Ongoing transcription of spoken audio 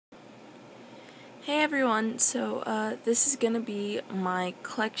Hey everyone, so this is gonna be my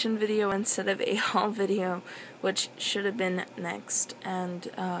collection video instead of a haul video, which should have been next, and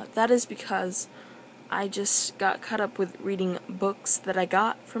that is because I just got caught up with reading books that I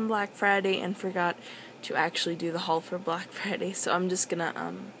got from Black Friday and forgot to actually do the haul for Black Friday, so I'm just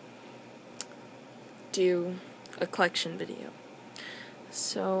gonna do a collection video.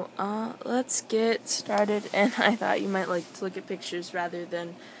 So let's get started, and I thought you might like to look at pictures rather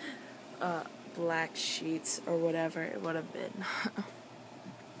than black sheets or whatever it would have been.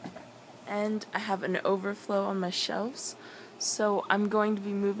 And I have an overflow on my shelves, so I'm going to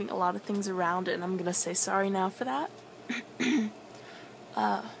be moving a lot of things around, and I'm gonna say sorry now for that.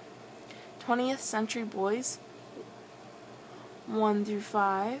 20th Century Boys 1 through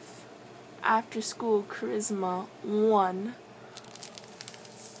 5, After School Charisma 1,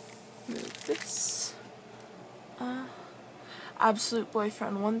 move this, Absolute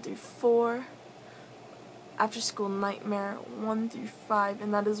Boyfriend 1 through 4, After School Nightmare 1 through 5,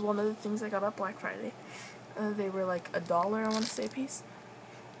 and that is one of the things I got at Black Friday. They were like $1, I want to say, a piece.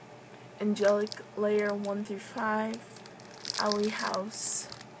 Angelic Layer 1 through 5, Alley House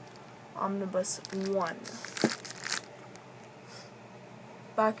Omnibus 1,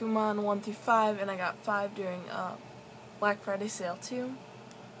 Bakuman 1 through 5, and I got 5 during Black Friday sale too.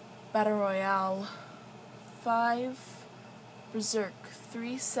 Battle Royale 5, Berserk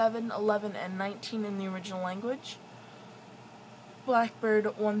 3, 7, 11, and 19 in the original language.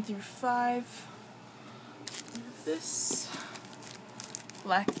 Blackbird 1 through 5. This.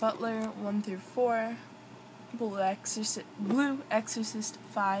 Black Butler 1 through 4. Blue Exorcist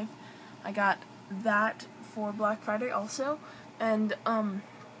 5. I got that for Black Friday also. And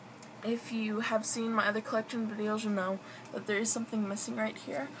if you have seen my other collection videos, you'll know that there is something missing right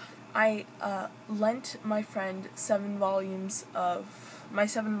here. I lent my friend 7 volumes of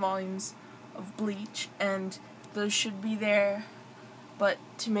Bleach, and those should be there, but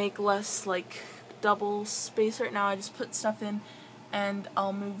to make less like double space right now, I just put stuff in, and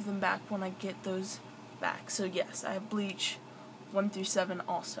I'll move them back when I get those back. So yes, I have Bleach 1 through 7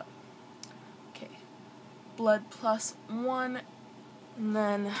 also. Okay, Blood Plus 1, and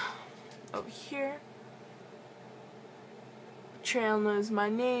then over here, Trail Knows My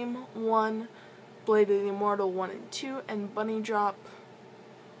Name 1, Blade of the Immortal 1 and 2, and Bunny Drop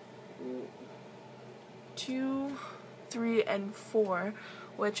 2, 3, and 4,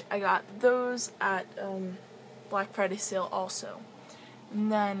 which I got those at Black Friday sale also.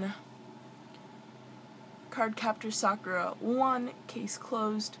 And then Cardcaptor Sakura 1, Case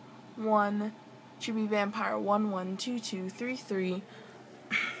Closed 1, Chibi Vampire 1, 1, 2, 2, 3, 3,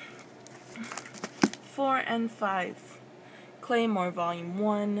 4, and 5. Claymore Volume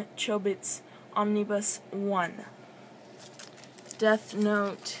 1, Chobits Omnibus 1, Death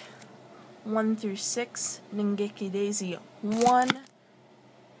Note 1 through 6, Dengeki Daisy 1,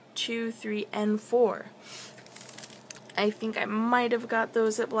 2, 3, and 4. I think I might have got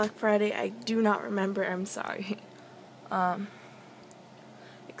those at Black Friday. I do not remember. I'm sorry.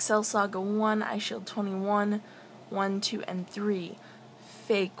 Excel Saga 1, Eye Shield 21, 1, 2, and 3.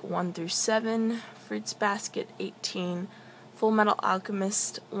 Fake 1 through 7, Fruits Basket 18, Full Metal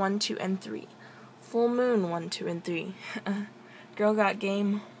Alchemist 1, 2, and 3. Full Moon 1, 2, and 3. Girl Got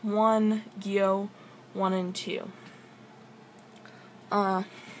Game 1, Gyo 1 and 2.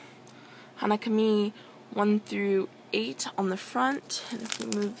 Hanakami 1 through 8 on the front. And if we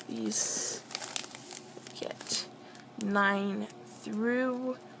move these, get 9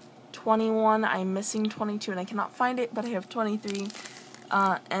 through 21. I'm missing 22 and I cannot find it, but I have 23.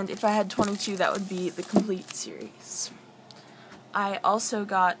 And if I had 22, that would be the complete series. I also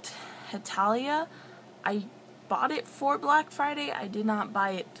got Hetalia. I bought it for Black Friday. I did not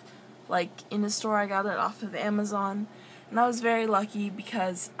buy it like in a store. I got it off of Amazon, and I was very lucky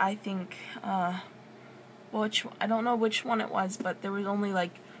because I think I don't know which one it was, but there was only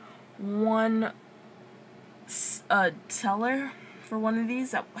like one seller for one of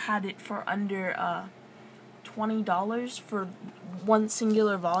these that had it for under $20 for one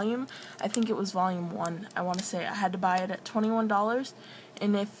singular volume. I think it was volume 1. I want to say I had to buy it at $21,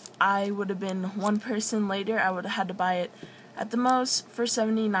 and if I would have been one person later, I would have had to buy it at the most for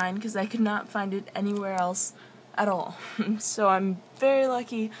 $79 because I could not find it anywhere else at all. So I'm very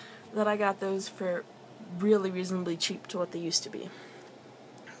lucky that I got those for really reasonably cheap to what they used to be.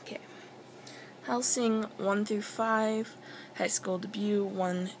 Okay. Hellsing 1 through 5, High School Debut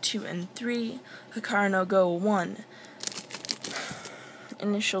 1, 2, and 3, Hikaru no Go 1,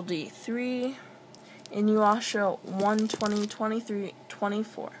 Initial D 3, Inuyasha 1, 20, 23,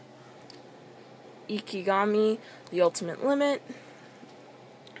 24, Ikigami The Ultimate Limit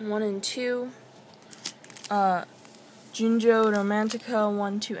 1 and 2, Junjo Romantica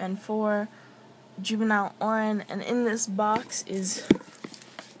 1, 2, and 4, Juvenile Oren, and in this box is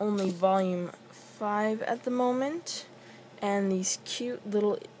only volume 5 at the moment, and these cute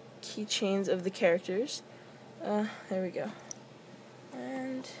little keychains of the characters. There we go.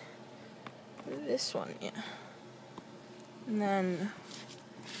 And this one, yeah. And then,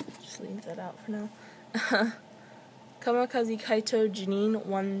 just leave that out for now. Kamikaze Kaito Janine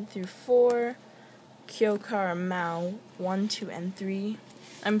 1 through 4, Kyokara Mao 1, 2, and 3.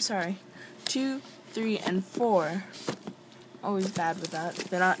 I'm sorry, 2, 3, and 4. Always bad with that.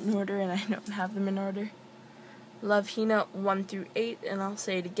 They're not in order and I don't have them in order. Love Hina 1 through 8, and I'll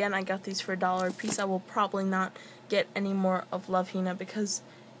say it again, I got these for $1 a piece. I will probably not get any more of Love Hina because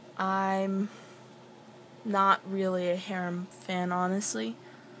I'm not really a harem fan, honestly.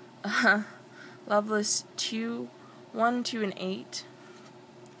 Loveless 2, 1, 2, and 8.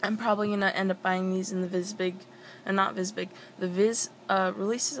 I'm probably going to end up buying these in the the Viz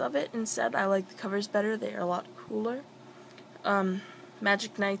releases of it instead. I like the covers better. They are a lot cooler.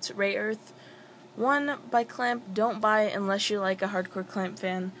 Magic Knights Ray Earth 1 by Clamp. Don't buy it unless you're like a hardcore Clamp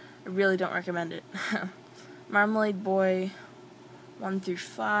fan. I really don't recommend it. Marmalade Boy 1 through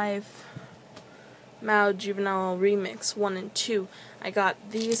 5. Mao Juvenile Remix 1 and 2. I got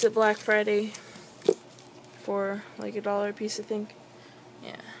these at Black Friday for like $1 a piece, I think.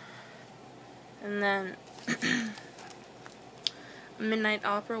 Yeah. And then Midnight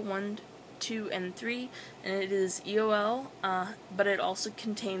Opera 1, 2, and 3, and it is EOL, but it also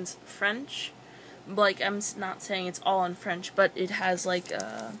contains French. Like, I'm not saying it's all in French, but it has like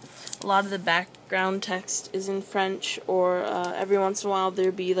a lot of the background text is in French, or every once in a while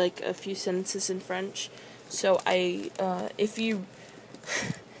there'll be like a few sentences in French. So if you're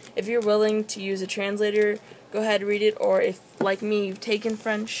willing to use a translator, go ahead and read it, or if, like me, you've taken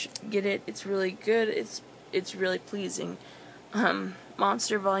French, get it. It's really good. It's really pleasing.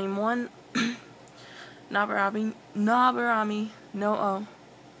 Monster Volume 1, Nabarami no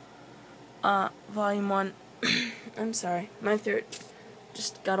Volume 1. I'm sorry, my throat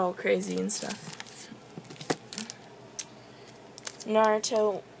just got all crazy and stuff.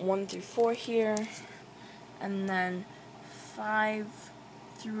 Naruto 1 through 4 here, and then 5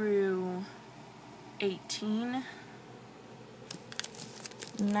 through 18,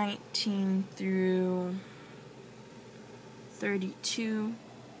 19 through 32,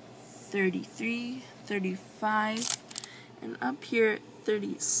 33, 35, and up here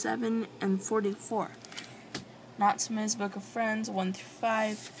 37 and 44. Natsume's Book of Friends 1 through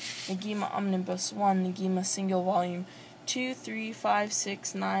 5, Negima Omnibus 1, Negima Single Volume 2, 3, 5,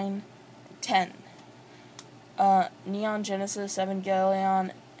 6, 9, 10. Neon Genesis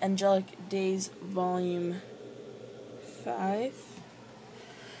Evangelion Angelic Days Volume 5.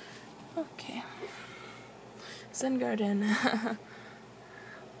 Okay. Zen Garden.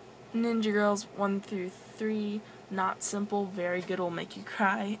 Ninja Girls 1 through 3. Not simple, very good, will make you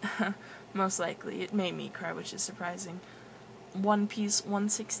cry. Most likely. It made me cry, which is surprising. One Piece 1,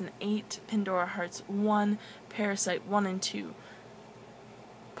 6, and 8. Pandora Hearts 1. Parasite 1 and 2.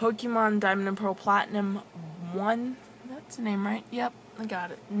 Pokemon Diamond and Pearl Platinum 1. That's the name, right? Yep, I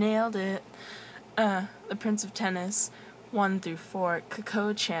got it. Nailed it. The Prince of Tennis 1 through 4.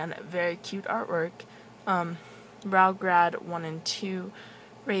 Kakao-chan, very cute artwork. Raugrad 1 and 2.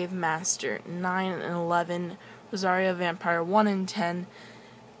 Rave Master 9 and 11. Rosario Vampire 1 and 10.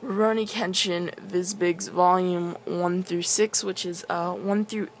 Rurouni Kenshin Vizbigs Volume 1 through 6, which is 1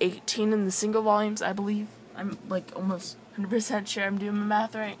 through 18 in the single volumes, I believe. I'm like almost 100% sure I'm doing my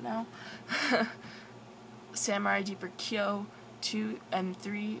math right now. Samurai Deeper Kyo 2 and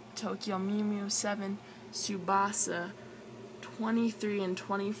 3. Tokyo Mew Mew 7. Tsubasa 23 and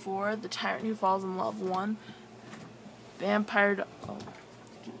 24. The Tyrant Who Falls in Love 1. Vampire...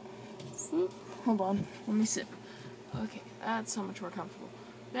 hold on, let me sit. Okay, that's so much more comfortable.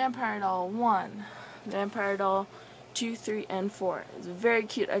 Vampire Doll 1, Vampire Doll 2, 3, and 4. It's very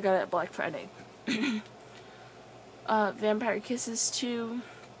cute. I got it at Black Friday. Vampire Kisses 2,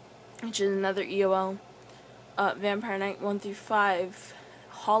 which is another EOL. Vampire Knight 1 through 5,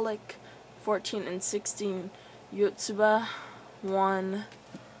 Holic 14 and 16, Yotsuba 1,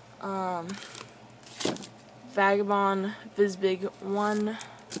 Vagabond Vizbig 1,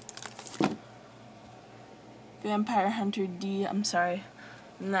 Vampire Hunter D, I'm sorry,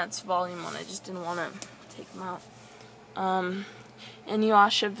 and that's volume 1, I just didn't want to take them out.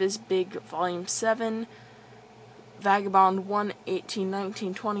 Inuyasha Vizbig volume 7, Vagabond 1, 18,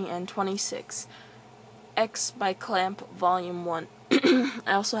 19, 20, and 26. X by Clamp volume 1.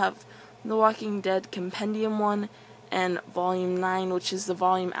 I also have The Walking Dead Compendium 1 and volume 9, which is the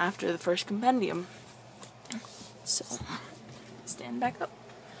volume after the first compendium. So, stand back up.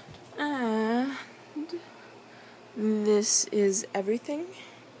 And this is everything.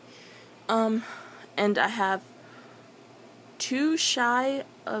 And I have 2 shy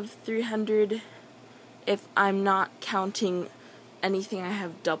of 300 if I'm not counting anything I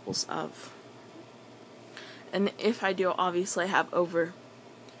have doubles of. And if I do, obviously I have over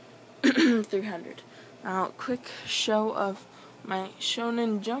 300. Now, quick show of my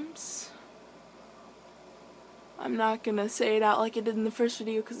Shonen Jumps. I'm not gonna say it out like I did in the first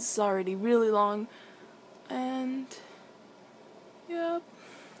video because it's already really long. And, yep.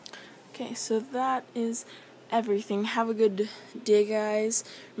 Okay, so that is everything. Have a good day, guys.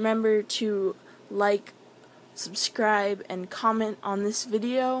 Remember to like, subscribe, and comment on this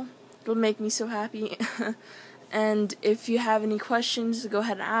video. It'll make me so happy. And if you have any questions, go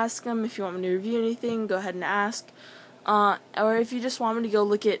ahead and ask them. If you want me to review anything, go ahead and ask. Or if you just want me to go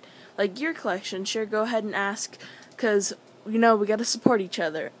look at like your collection, sure, go ahead and ask, because we gotta support each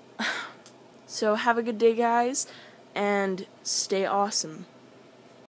other. So have a good day, guys, and stay awesome.